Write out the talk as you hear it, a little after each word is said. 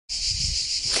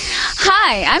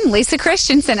Hi, I'm Lisa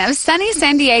Christiansen of sunny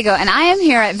San Diego, and I am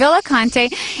here at Villa Conte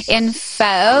in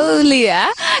Foglia,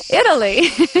 Italy.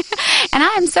 And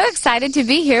I am so excited to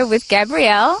be here with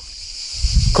Gabriel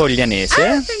Coglianese.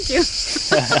 Thank you.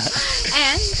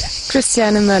 And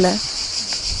Christiansen.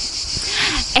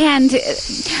 And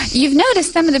you've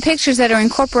noticed some of the pictures that are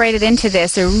incorporated into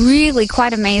this are really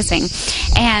quite amazing.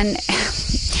 And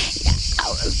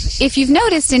if you've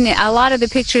noticed in a lot of the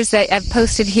pictures that I've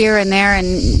posted here and there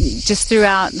and just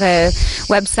throughout the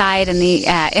website and the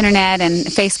internet and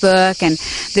Facebook and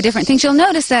the different things, you'll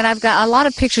notice that I've got a lot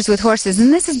of pictures with horses,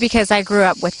 and this is because I grew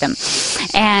up with them.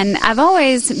 And I've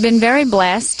always been very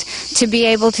blessed to be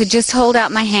able to just hold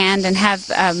out my hand and have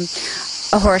a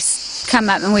horse come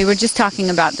up, and we were just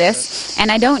talking about this,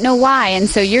 and I don't know why, and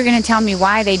so you're going to tell me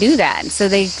why they do that. So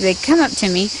they come up to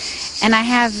me, and I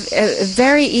have a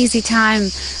very easy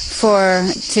time for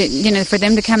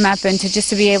them to come up and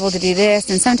to be able to do this,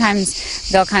 and sometimes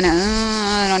they'll kind of,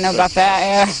 I don't know about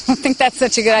that. I don't think that's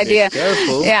such a good idea. Be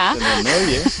careful. Yeah. I know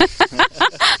you.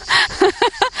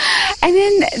 And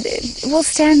then we'll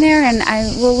stand there and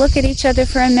we'll look at each other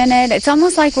for a minute. It's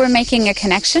almost like we're making a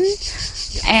connection,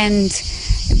 and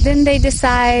then they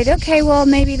decide, okay, well,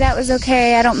 maybe that was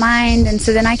okay, I don't mind, and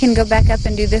so then I can go back up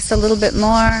and do this a little bit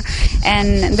more,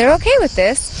 and they're okay with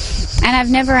this, and I've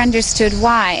never understood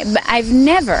why. But I've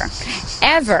never,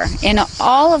 ever, in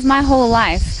all of my whole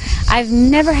life, I've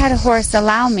never had a horse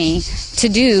allow me to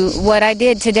do what I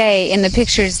did today in the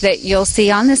pictures that you'll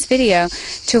see on this video,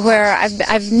 to where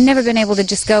I've never been able to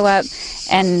just go up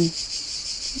and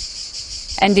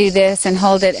do this and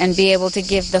hold it and be able to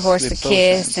give the horse a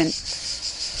kiss. And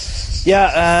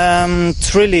yeah,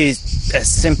 it's really a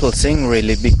simple thing,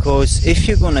 really, because if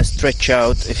you're gonna stretch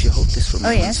out, if you hold this for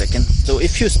me 1 second. So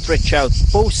if you stretch out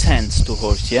both hands to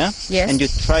horse, Yes. and you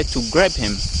try to grab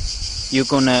him, you're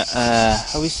gonna,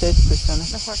 how is it, Christiana?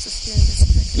 The horse is feeling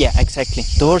restricted. Yeah, exactly.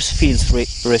 The horse feels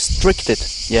restricted,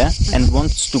 and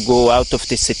wants to go out of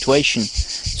this situation.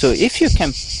 So if you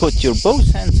can put your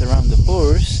both hands around the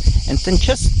horse, and then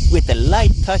just with a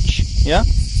light touch,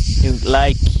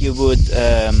 like you would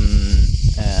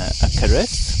a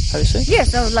caress, how do you say?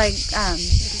 yes, oh, like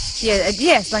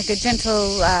yes, like a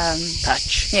gentle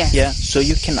touch. Yes. Yeah, so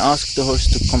you can ask the horse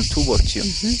to come towards you.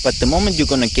 But the moment you're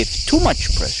gonna give too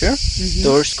much pressure, the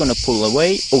horse gonna pull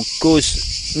away, or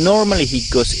normally he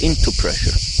goes into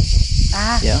pressure.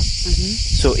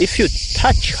 So if you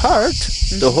touch hard,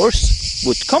 the horse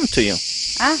would come to you.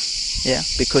 Yeah,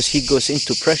 because he goes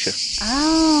into pressure.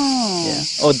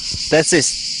 Oh, that is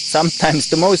sometimes,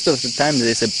 most of the time,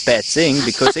 it's a bad thing,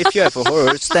 because if you have a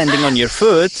horse standing on your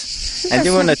foot and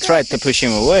you want to try to push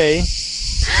him away,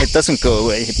 it doesn't go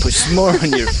away. He pushes more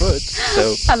on your foot.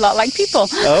 So a lot like people.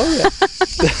 Oh yeah.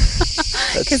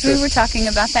 Because we were talking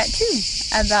about that too,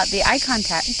 about the eye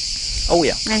contact. Oh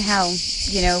yeah. And how,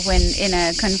 when in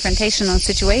a confrontational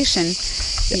situation,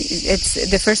 it's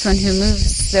the first one who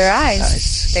moves their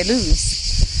eyes. They lose.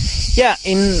 Yeah,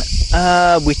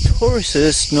 with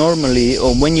horses normally,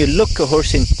 or when you look a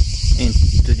horse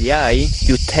into the eye,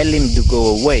 you tell him to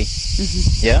go away.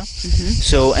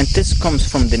 So, and this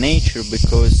comes from the nature,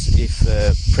 because if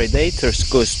predators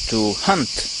goes to hunt,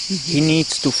 he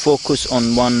needs to focus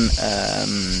on one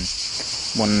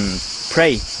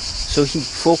prey. So he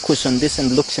focuses on this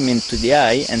and looks him into the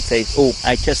eye and says, "Oh,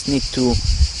 I just need to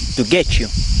get you."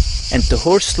 And the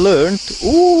horse learned,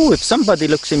 "Ooh, if somebody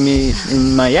looks at me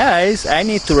in my eyes, I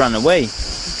need to run away."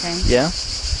 Okay. Yeah.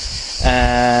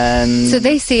 And so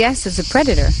they see us as a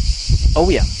predator. Oh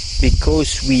yeah,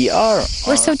 because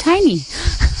we're so tiny.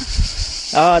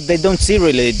 They don't see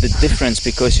really the difference,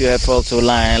 because you have also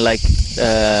like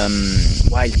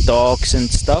wild dogs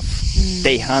and stuff.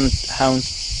 They hunt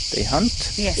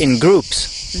in groups.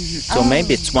 So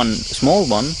maybe it's one small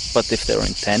one, but if they're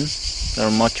in 10, they're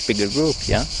a much bigger group.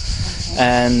 Yeah.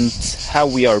 And how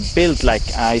we are built, like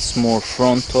eyes more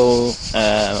frontal,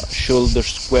 shoulder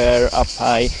square, up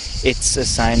high, it's a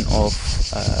sign of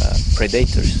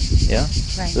predators. Yeah.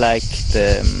 Right. Like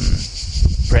the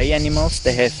prey animals,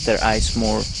 they have their eyes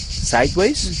more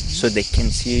sideways, so they can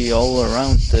see all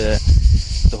around the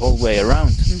whole way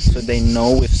around, so they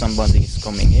know if somebody is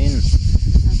coming in.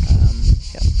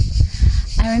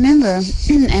 I remember,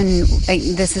 and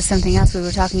this is something else we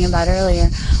were talking about earlier,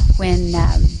 when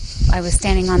I was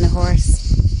standing on the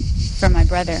horse for my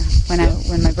brother,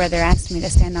 when my brother asked me to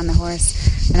stand on the horse,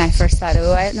 and I first thought,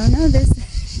 oh, I don't know, this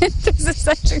is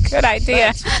such a good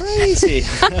idea. That's crazy.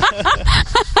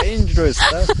 Dangerous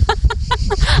stuff.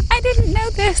 I didn't know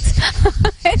this.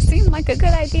 It seemed like a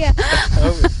good idea.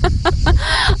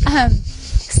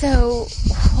 So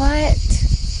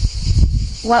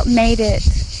what made it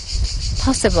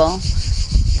possible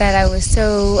that I was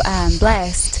so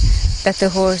blessed that the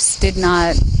horse did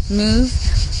not move.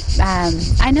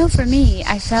 I know for me,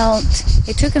 I felt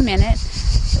it took a minute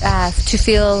to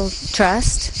feel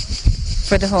trust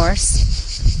for the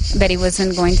horse that he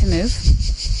wasn't going to move.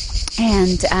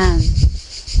 And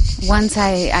once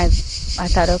I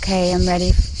thought, okay, I'm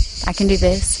ready, I can do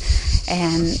this,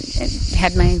 and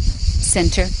had my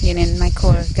center, in my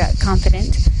core, got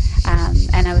confident,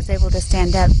 and I was able to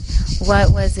stand up.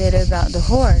 What was it about the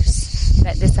horse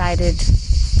that decided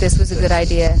this was a good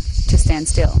idea to stand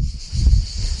still?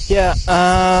 Yeah,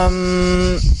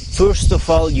 first of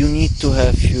all, you need to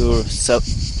have yourself,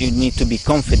 you need to be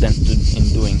confident in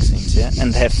doing things, yeah,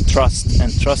 and have trust.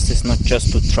 And trust is not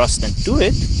just to trust and do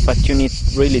it, but you need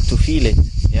really to feel it,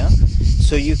 yeah.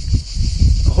 So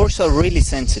horses are really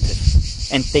sensitive,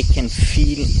 and they can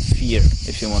feel fear,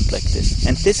 if you want, like this.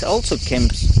 And this also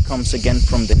comes again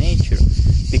from the nature,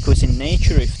 because in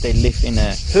nature, if they live in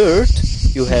a herd,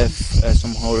 you have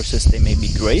some horses, they maybe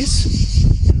graze,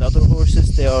 and other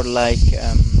horses, they are like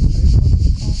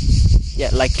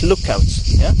like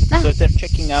lookouts, yeah. So they're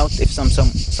checking out if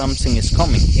something is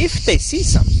coming. If they see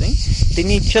something, they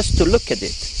need just to look at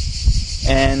it.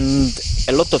 And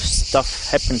a lot of stuff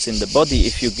happens in the body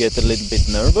if you get a little bit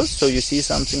nervous. So you see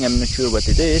something, I'm not sure what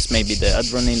it is. Maybe the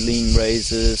adrenaline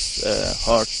raises,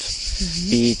 heart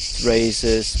beat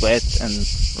raises, sweat, and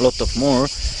a lot of more.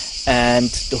 And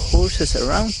the horses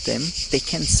around them, they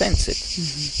can sense it.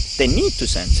 They need to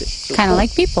sense it. So kind of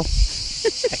like people.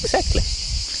 Exactly.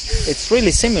 It's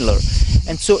really similar.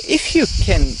 And so if you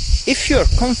are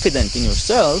confident in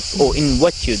yourself or in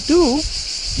what you do,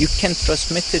 you can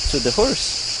transmit it to the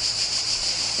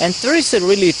horse. And there is a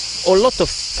lot of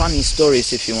funny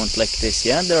stories, if you want, like this,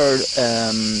 yeah. There are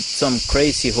some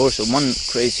crazy horse, or one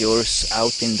crazy horse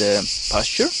out in the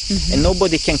pasture, and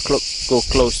nobody can go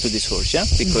close to this horse, yeah,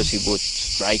 because he would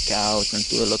strike out and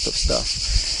do a lot of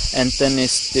stuff. And then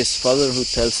is this father who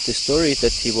tells the story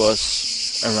that he was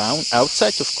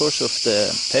outside, of course, of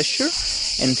the pasture,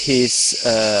 and his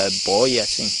boy, I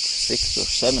think 6 or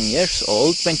 7 years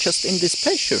old, went just in this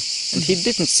pasture. And he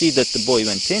didn't see that the boy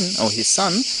went in, or his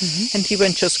son, and he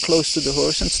went just close to the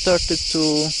horse and started to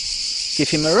give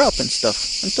him a rub and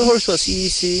stuff. And the horse was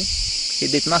easy, he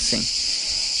did nothing.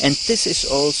 And this is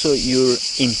also your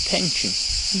intention,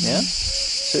 yeah?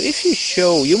 So if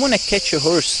you want to catch a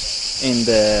horse in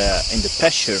the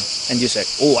pasture, and you say,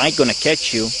 oh, I'm going to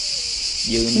catch you,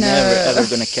 you're never ever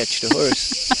going to catch the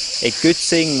horse. A good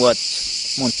thing what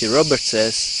Monty Roberts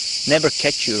says, never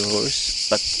catch your horse,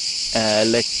 but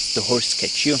let the horse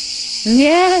catch you.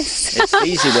 Yes. It's the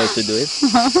easy way to do it.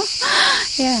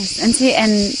 Yes. And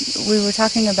we were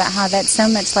talking about how that's so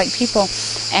much like people.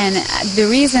 And the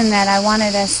reason that I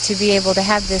wanted us to be able to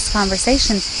have this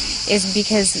conversation is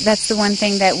because that's the one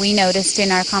thing that we noticed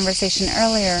in our conversation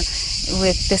earlier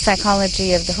with the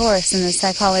psychology of the horse and the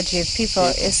psychology of people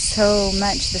is so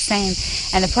much the same.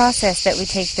 And the process that we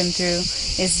take them through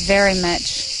is very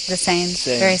much the same.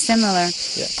 Very similar.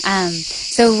 Yeah.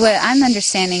 So what I'm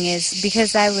understanding is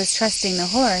because I was trusting the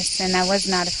horse and I was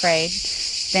not afraid,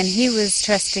 then he was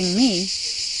trusting me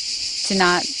to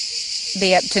not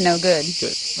be up to no good.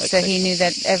 So he knew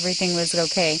that everything was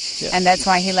okay. Yeah. And that's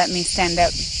why he let me stand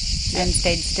up and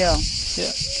stayed still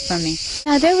for me.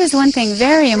 Now there was one thing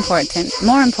very important,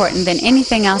 more important than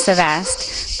anything else I've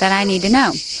asked, that I need to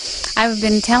know. I've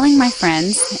been telling my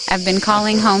friends, I've been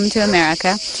calling home to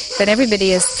America, that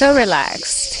everybody is so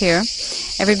relaxed here.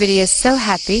 Everybody is so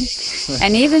happy.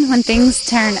 And even when things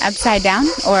turn upside down,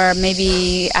 or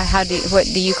maybe what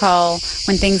do you call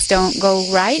when things don't go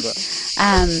right?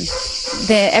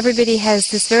 Everybody has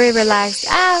this very relaxed,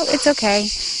 it's okay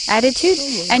attitude.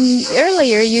 And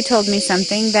earlier you told me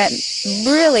something that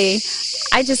really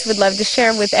I just would love to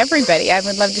share with everybody. I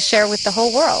would love to share with the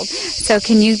whole world. So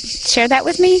can you share that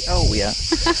with me? Oh, yeah.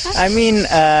 I mean,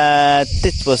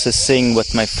 that was a thing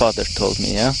what my father told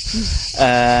me, yeah?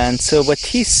 And so what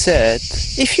he said,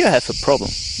 if you have a problem,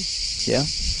 yeah,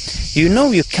 you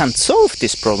know you can't solve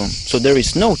this problem. So there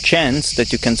is no chance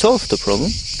that you can solve the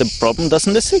problem. The problem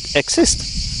doesn't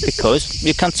exist because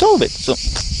you can't solve it. So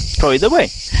throw it away.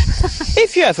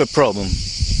 If you have a problem,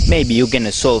 maybe you're going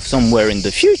to solve somewhere in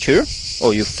the future,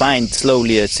 or you find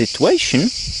slowly a situation,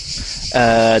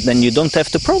 then you don't have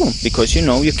the problem because you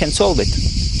know you can solve it.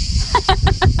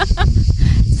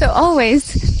 So always,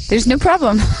 there's no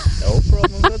problem. No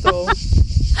problem at all.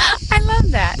 I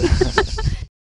love that.